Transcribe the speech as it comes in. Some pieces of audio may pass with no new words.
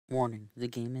Warning, the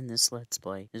game in this Let's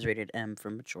Play is rated M for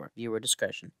mature. Viewer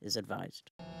discretion is advised.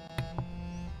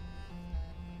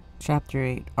 Chapter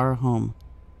 8, Our Home.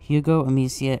 Hugo,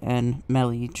 Amicia, and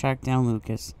Melie tracked down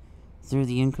Lucas, threw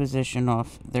the Inquisition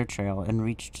off their trail, and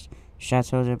reached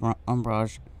Chateau de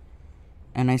Ombrage,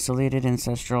 an isolated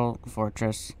ancestral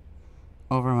fortress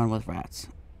overrun with rats.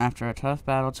 After a tough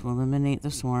battle to eliminate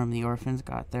the swarm, the orphans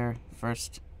got their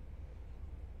first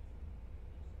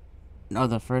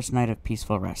night of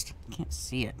peaceful rest. I can't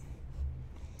see it.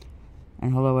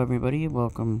 And hello everybody,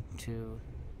 welcome to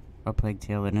A Plague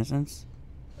Tale Innocence.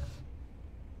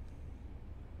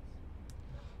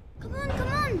 Come on, come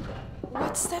on!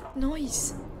 What's that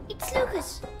noise? It's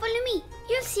Lucas. Follow me.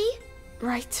 You'll see.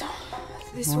 Right.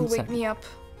 This One will wake second. me up.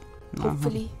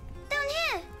 Hopefully. Down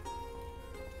here.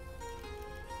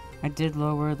 I did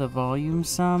lower the volume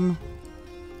some.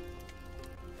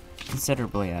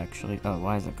 Considerably, actually. Oh,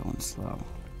 why is it going slow?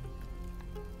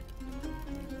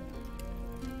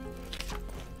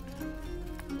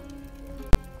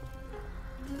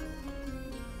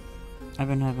 I've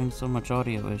been having so much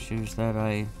audio issues that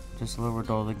I just lowered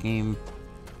all the game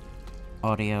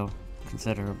audio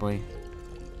considerably.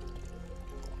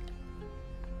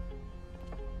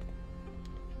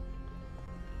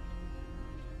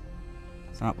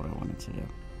 It's not what I wanted to do.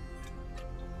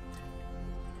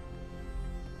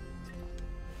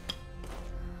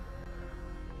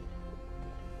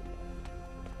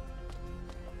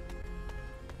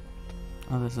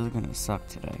 Oh, this is gonna suck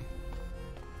today.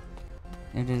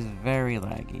 It is very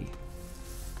laggy.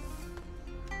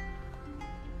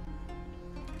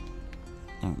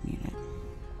 Don't need it.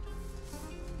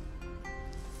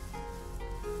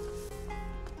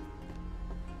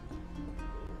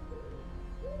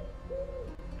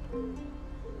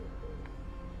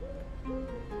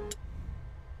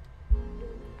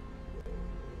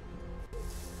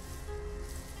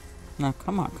 No,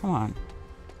 come on, come on.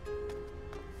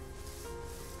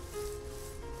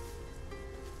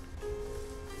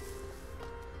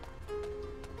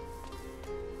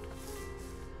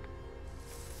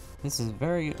 This is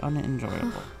very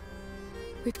unenjoyable.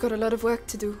 We've got a lot of work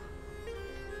to do.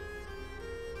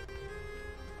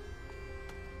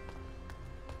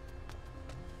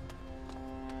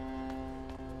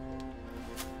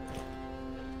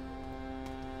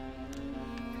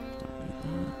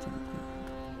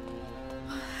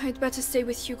 I'd better stay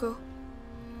with Hugo.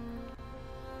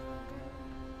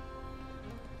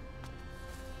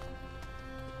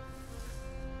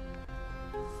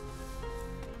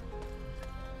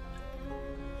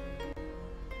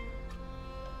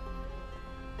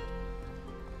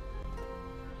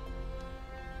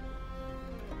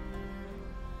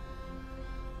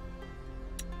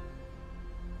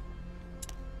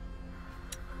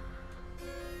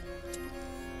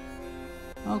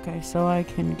 Okay, so I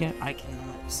cannot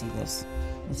see this.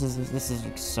 This is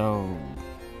so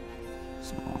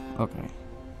small. Okay.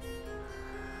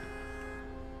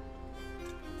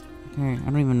 Okay, I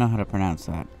don't even know how to pronounce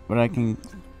that, but I can.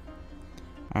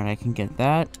 Alright, I can get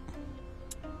that.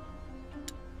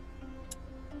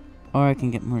 Or I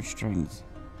can get more strings.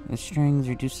 The strings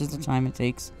reduces the time it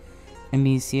takes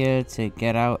Amicia to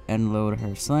get out and load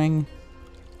her sling.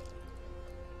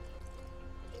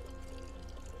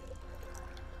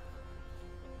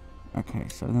 Okay,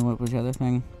 so then what was the other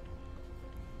thing?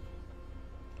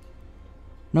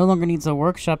 No longer needs a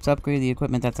workshop to upgrade the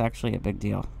equipment. That's actually a big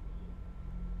deal.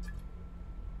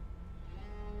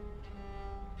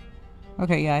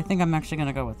 Okay, yeah, I think I'm actually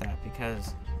gonna go with that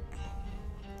because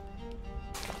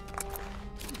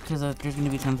there's gonna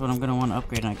be times when I'm gonna want to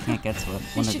upgrade and I can't get to it.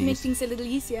 This should make things a little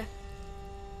easier.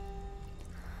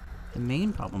 The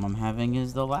main problem I'm having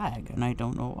is the lag, and I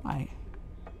don't know why.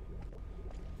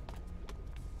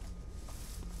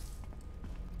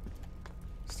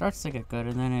 Starts to get good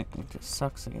and then it just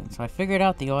sucks again. So I figured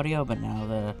out the audio, but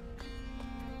now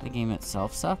the game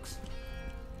itself sucks.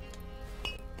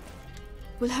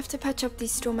 We'll have to patch up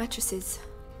these straw mattresses.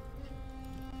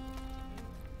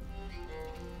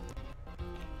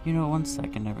 You know, 1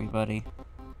 second, everybody.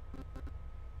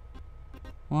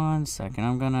 1 second.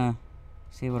 I'm gonna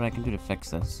see what I can do to fix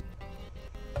this.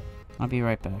 I'll be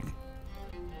right back.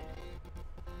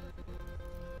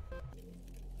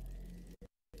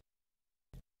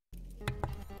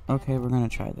 Okay, we're gonna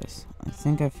try this. I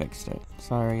think I fixed it.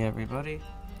 Sorry, everybody.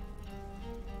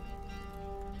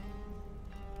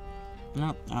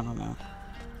 Nope, I don't know.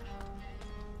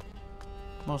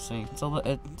 We'll see.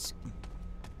 It's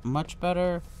much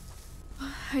better.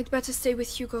 I'd better stay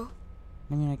with Hugo.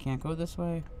 I mean, I can't go this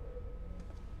way.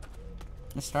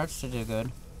 It starts to do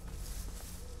good.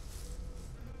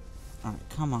 Alright,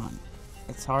 come on.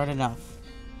 It's hard enough.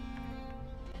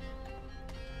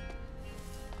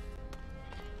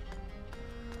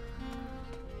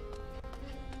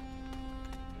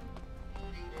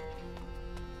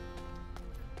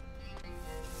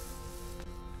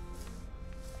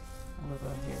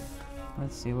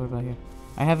 Let's see, what about here?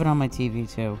 I have it on my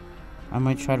TV too. I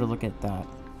might try to look at that.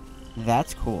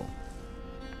 That's cool.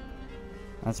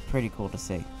 That's pretty cool to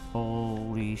see.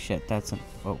 Holy shit, that's a...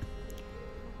 Oh.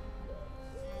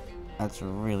 That's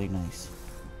really nice.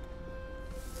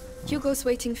 Hugo's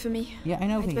waiting for me. Yeah, I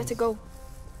know I'd better go.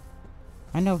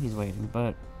 I know he's waiting,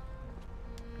 but...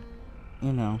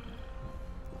 You know.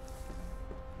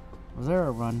 Was there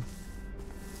a run?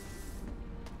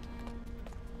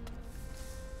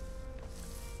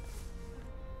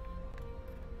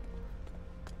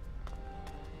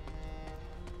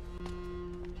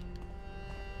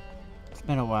 It's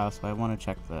been a while, so I want to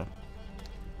check the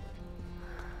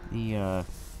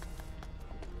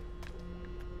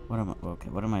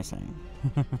what am I saying?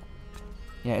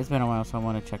 Yeah, it's been a while, so I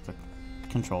want to check the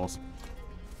controls.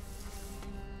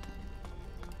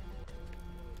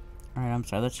 Alright, I'm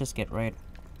sorry, let's just get right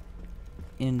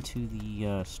into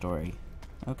the story.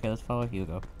 Okay, let's follow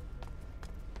Hugo.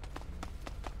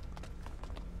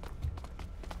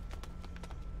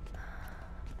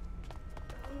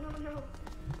 No.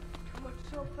 Too much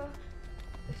sulfur.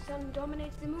 The sun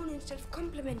dominates the moon instead of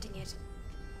complementing it.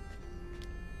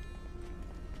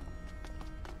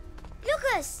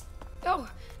 Lucas! Oh,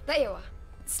 there you are.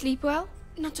 Sleep well?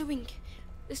 Not a wink.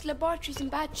 This laboratory's in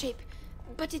bad shape,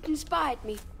 but it inspired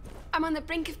me. I'm on the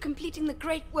brink of completing the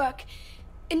great work,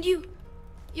 and you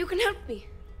can help me.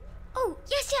 Oh,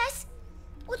 yes.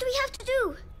 What do we have to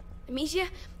do? Amicia,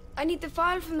 I need the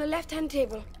file from the left-hand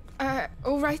table.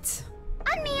 All right.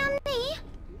 On me.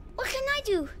 What can I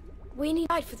do? We need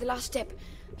light for the last step.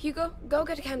 Hugo, go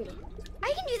get a candle.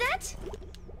 I can do that.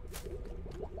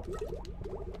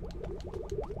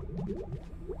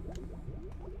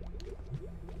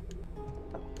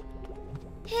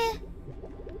 Here.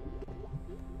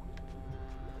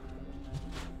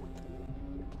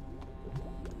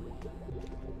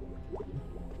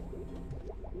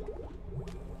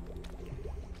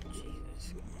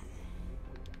 Jesus.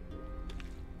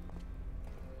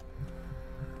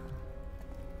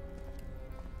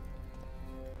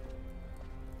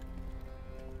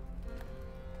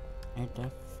 I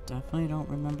definitely don't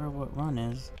remember what run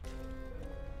is.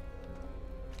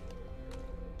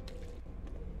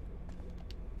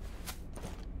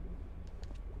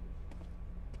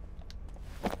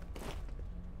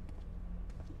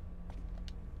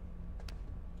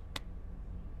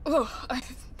 Oh,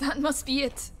 that must be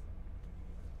it.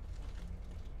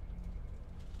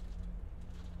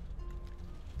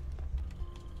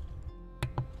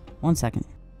 One second.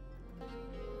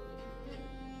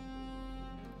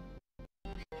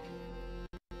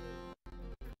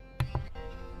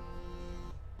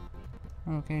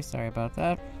 Okay, sorry about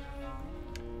that.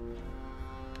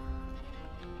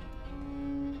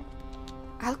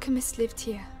 Alchemist lived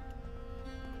here.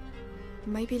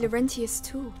 Maybe Laurentius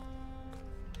too.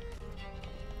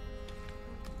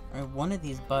 One of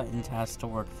these buttons has to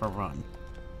work for run.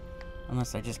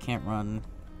 Unless I just can't run.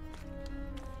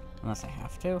 Unless I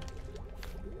have to.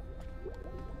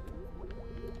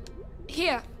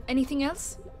 Here, anything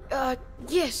else?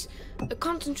 Yes. A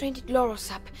concentrated laurel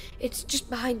sap. It's just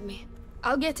behind me.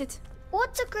 I'll get it.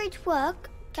 What's a great work?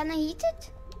 Can I eat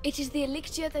it? It is the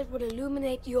elixir that will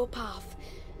illuminate your path.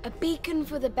 A beacon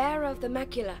for the bearer of the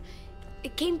macula.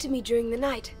 It came to me during the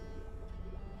night.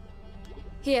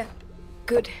 Here.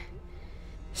 Good.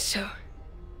 So,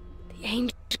 the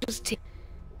angel's tip,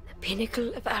 the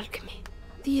pinnacle of alchemy.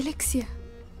 The elixir.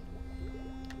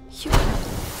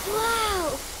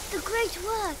 Wow! The great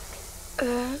work!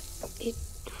 It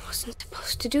wasn't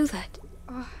supposed to do that.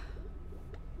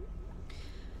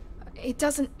 It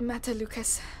doesn't matter,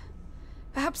 Lucas.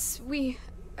 Perhaps we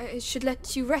should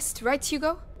let you rest, right,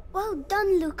 Hugo? Well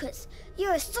done, Lucas.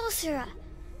 You're a sorcerer.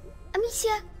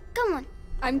 Amicia, come on.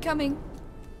 I'm coming.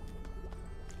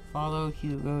 Follow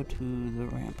Hugo to the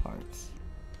ramparts.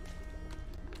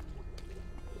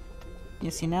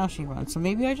 You see, now she runs. So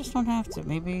maybe I just don't have to.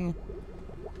 Maybe...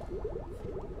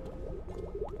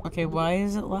 Okay, why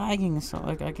is it lagging? So,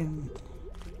 like, I can...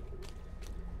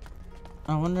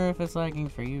 I wonder if it's lagging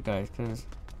for you guys, because...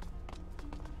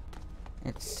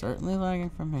 It's certainly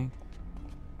lagging for me.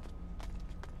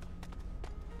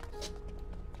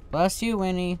 Bless you,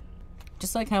 Winnie.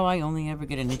 Just like how I only ever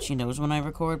get an itchy nose when I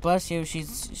record. Bless you, she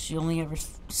only ever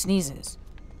sneezes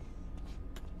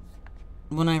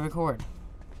when I record.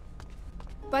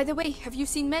 By the way, have you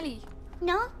seen Melie?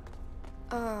 No?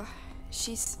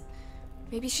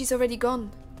 Maybe she's already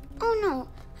gone. Oh no,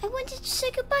 I wanted to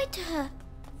say goodbye to her.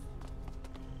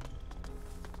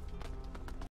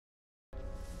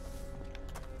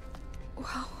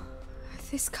 Wow,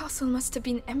 this castle must have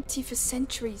been empty for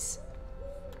centuries.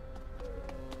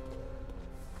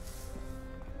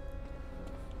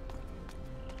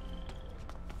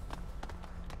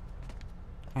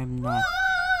 I'm not.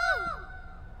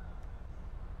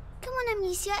 Come on,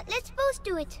 Amicia. Let's both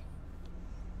do it.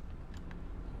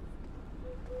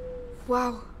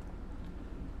 Wow.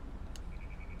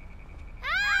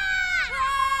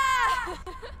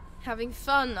 Having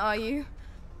fun, are you?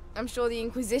 I'm sure the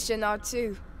Inquisition are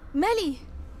too. Melie!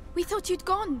 We thought you'd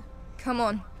gone. Come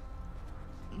on.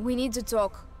 We need to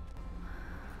talk.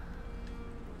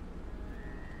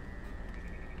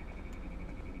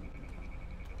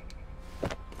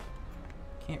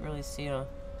 Can't really see a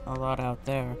lot out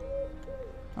there.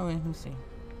 Oh wait, let me see.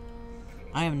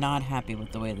 I am not happy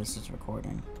with the way this is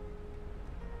recording.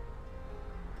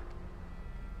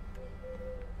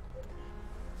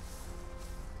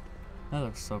 That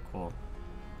looks so cool.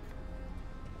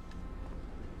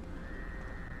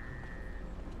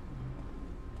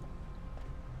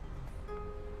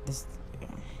 This... yeah.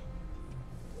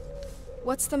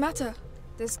 What's the matter?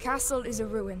 This castle is a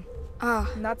ruin. Ah,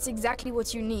 And that's exactly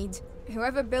what you need.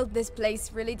 Whoever built this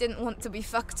place really didn't want to be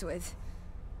fucked with.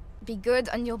 Be good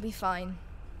and you'll be fine.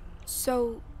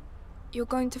 so you're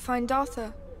going to find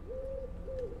Arthur?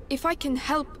 If I can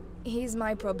help... He's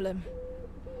my problem.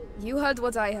 You heard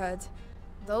what I heard.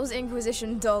 Those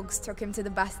Inquisition dogs took him to the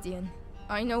Bastion.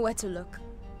 I know where to look.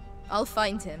 I'll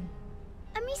find him.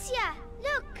 Amicia,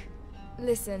 look!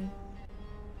 Listen,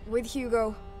 with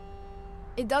Hugo,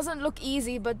 it doesn't look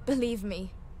easy, but believe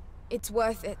me, it's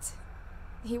worth it.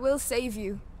 He will save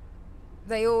you.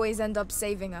 They always end up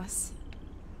saving us.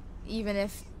 Even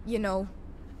if, you know,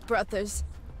 brothers.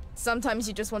 Sometimes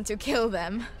you just want to kill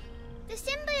them. The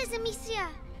symbol is Amicia.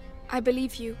 I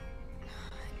believe you.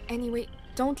 Anyway,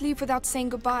 don't leave without saying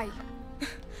goodbye.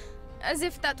 As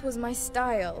if that was my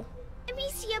style.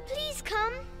 Amicia, please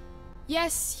come.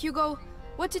 Yes, Hugo.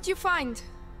 What did you find?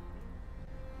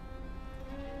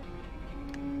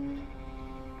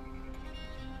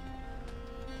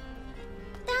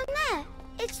 Down there.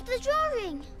 It's the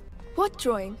drawing. What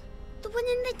drawing? The one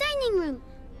in the dining room.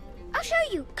 I'll show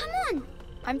you. Come on.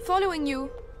 I'm following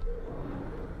you.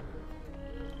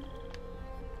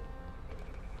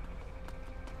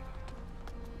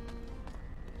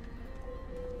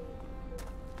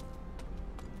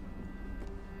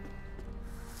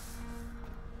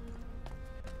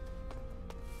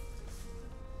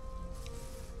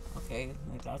 Okay,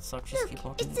 like that sucks. Just keep Look,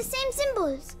 walking. it's the same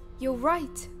symbols. You're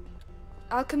right.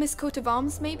 Alchemist coat of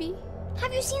arms, maybe?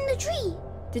 Have you seen the tree?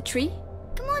 The tree?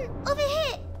 Come on, over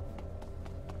here.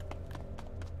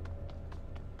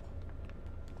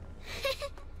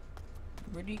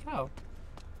 Where did he go?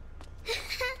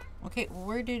 Okay,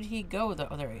 where did he go?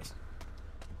 Oh, there he is.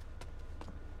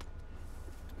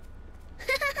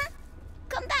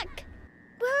 Come back.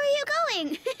 Where are you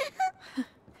going?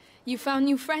 You found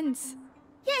new friends.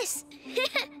 Yes.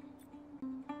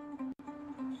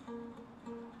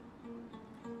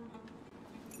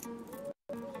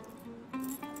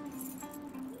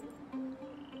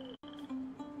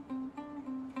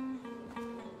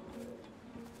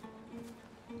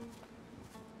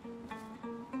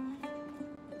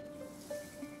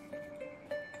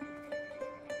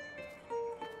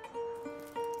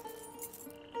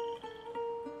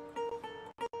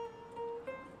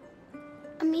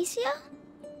 Amicia?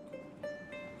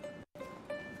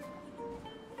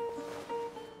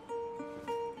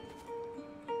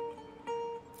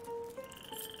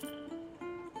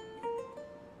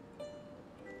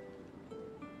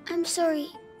 I'm sorry.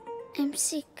 I'm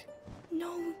sick.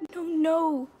 No, no,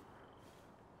 no.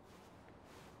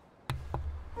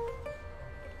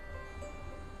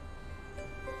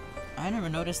 I never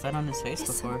noticed that on his face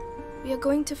Listen. before. We are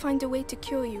going to find a way to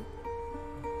cure you.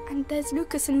 And there's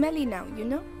Lucas and Melie now, you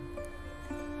know?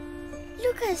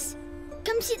 Lucas,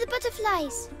 come see the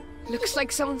butterflies. Looks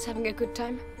like someone's having a good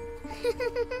time.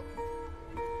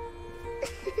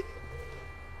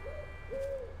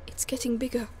 It's getting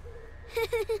bigger.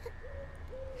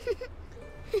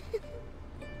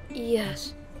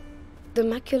 Yes. The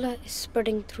macula is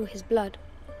spreading through his blood.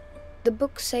 The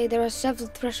books say there are several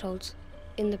thresholds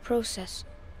in the process,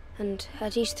 and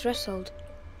at each threshold,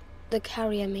 the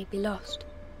carrier may be lost.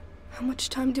 How much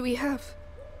time do we have?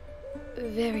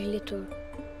 Very little.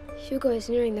 Hugo is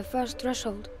nearing the first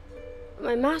threshold.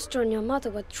 My master and your mother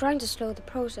were trying to slow the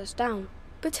process down.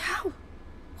 But how?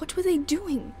 What were they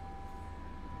doing?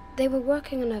 They were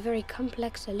working on a very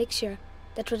complex elixir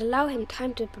that would allow him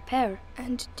time to prepare.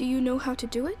 And do you know how to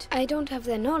do it? I don't have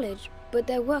their knowledge, but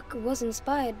their work was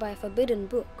inspired by a forbidden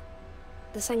book,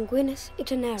 the Sanguinis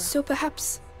Itinera. So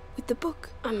perhaps with the book.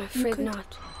 I'm afraid could-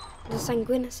 not. The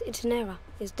Sanguinis Itinera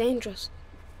is dangerous.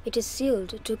 It is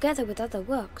sealed together with other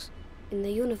works in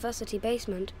the university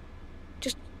basement.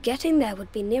 Just getting there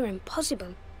would be near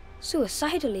impossible.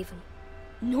 Suicidal even.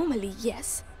 Normally,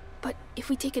 yes. But if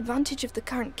we take advantage of the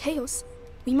current chaos,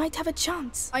 we might have a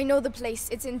chance. I know the place.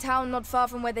 It's in town not far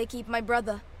from where they keep my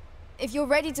brother. If you're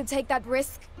ready to take that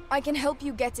risk, I can help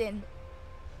you get in.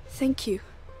 Thank you.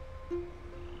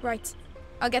 Right.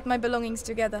 I'll get my belongings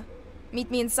together.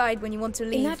 Meet me inside when you want to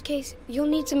leave. In that case, you'll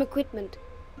need some equipment.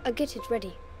 I'll get it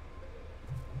ready.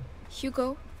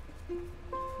 Hugo,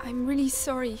 I'm really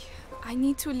sorry. I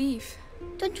need to leave.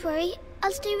 Don't worry,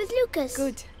 I'll stay with Lucas.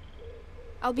 Good.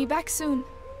 I'll be back soon.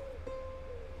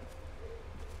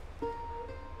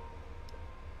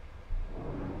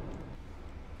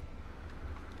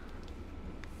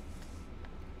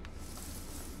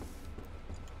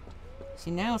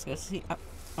 See, now it's gonna see.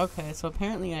 Okay, so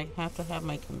apparently I have to have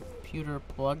my computer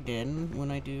plugged in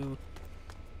when I do.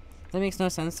 That makes no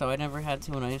sense, though. I never had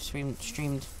to when I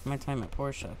streamed my time at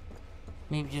Porsche.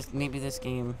 Maybe this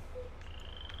game.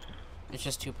 It's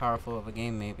just too powerful of a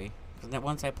game, maybe. Because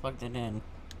once I plugged it in.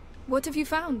 What have you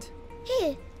found?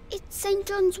 Here, it's St.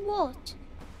 John's wort.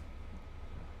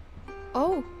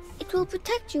 Oh, It will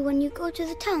protect you when you go to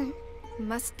the town.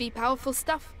 must be powerful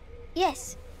stuff.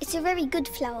 Yes, it's a very good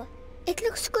flower. It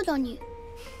looks good on you.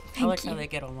 I like Thank how you. they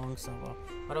get along so well.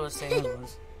 What I was saying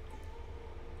was,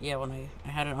 yeah, when I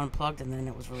had it unplugged and then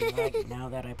it was really laggy. Now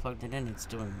that I plugged it in, it's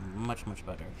doing much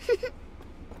better.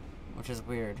 Which is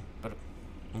weird, but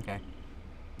okay.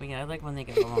 But yeah, I like when they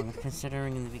get along,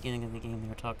 considering in the beginning of the game they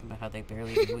were talking about how they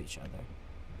barely knew each other.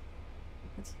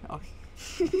 It's, oh,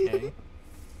 okay.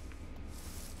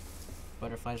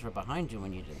 Butterflies were behind you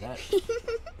when you did that.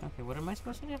 Okay, what am I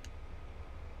supposed to do?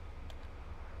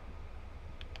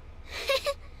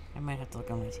 I might have to look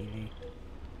on my TV.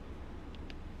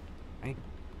 Right?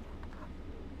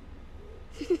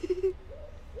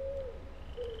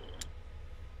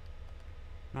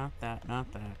 Not that, no.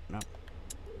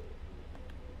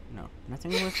 No,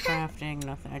 nothing with crafting,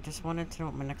 nothing. I just wanted to know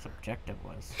what my next objective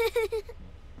was.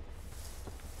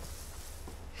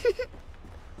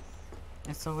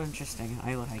 It's so interesting.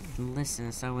 I can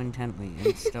listen so intently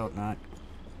and still not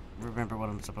remember what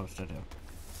I'm supposed to do.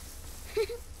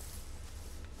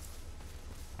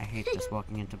 I hate just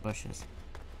walking into bushes.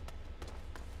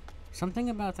 Something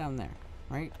about down there,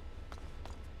 right?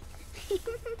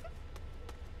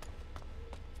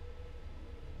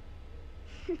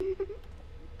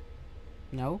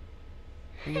 No?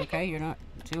 Are you okay? You're not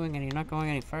going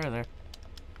any further.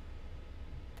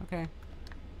 Okay.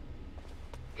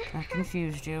 I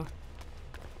confused you.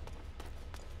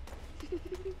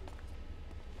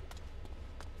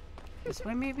 This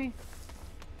way, maybe?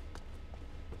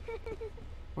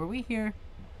 Were we here?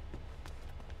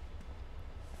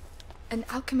 An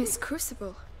alchemist's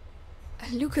crucible.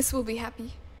 Lucas will be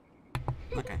happy.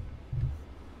 Okay.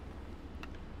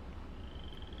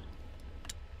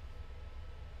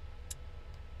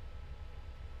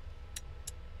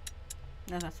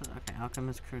 No, that's what. Okay,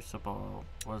 Alchemist Crucible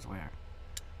was where?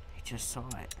 I just saw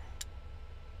it.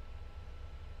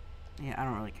 Yeah, I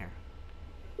don't really care.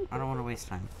 I don't want to waste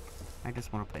time. I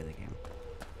just want to play the game.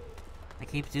 I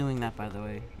keep doing that, by the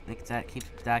way. Like that keeps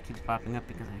popping up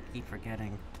because I keep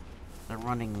forgetting the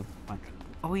running bunch.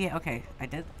 Oh yeah, okay. I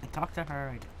talked to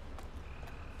her.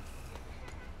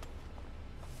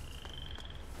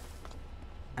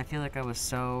 I feel like I was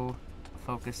so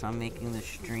focused on making the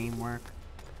stream work,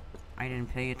 I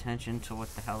didn't pay attention to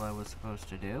what the hell I was supposed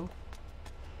to do.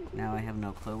 Now I have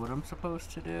no clue what I'm supposed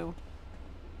to do.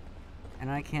 And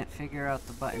I can't figure out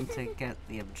the button to get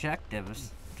the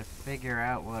objectives to figure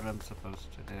out what I'm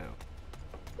supposed to do.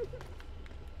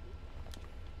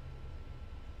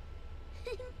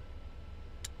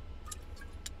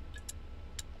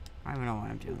 I don't know what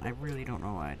I'm doing. I really don't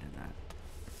know why I did that.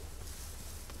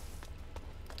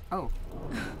 Oh.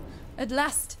 At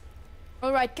last.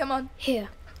 All right, come on. Here.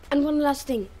 And one last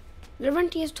thing.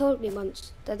 Laurentius told me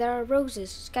once that there are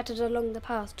roses scattered along the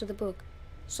path to the book,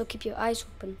 so keep your eyes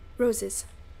open. Roses.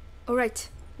 All right,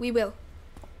 we will.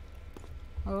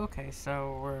 Oh, okay,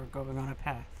 so we're going on a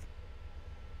path.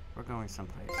 We're going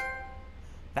someplace.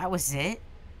 That was it?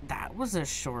 That was a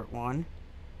short one.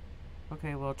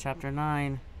 Okay, well, chapter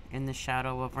 9, In the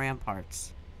Shadow of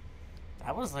Ramparts.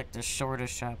 That was like the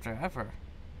shortest chapter ever.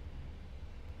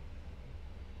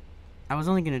 I was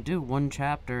only gonna do one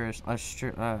chapter at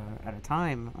a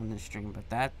time on this stream, but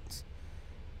that's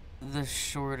the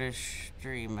shortest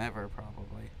stream ever,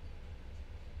 probably.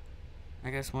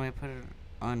 I guess when I put it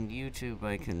on YouTube,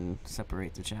 I can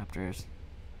separate the chapters.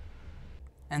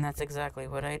 And that's exactly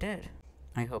what I did.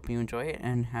 I hope you enjoy it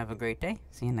and have a great day.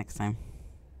 See you next time.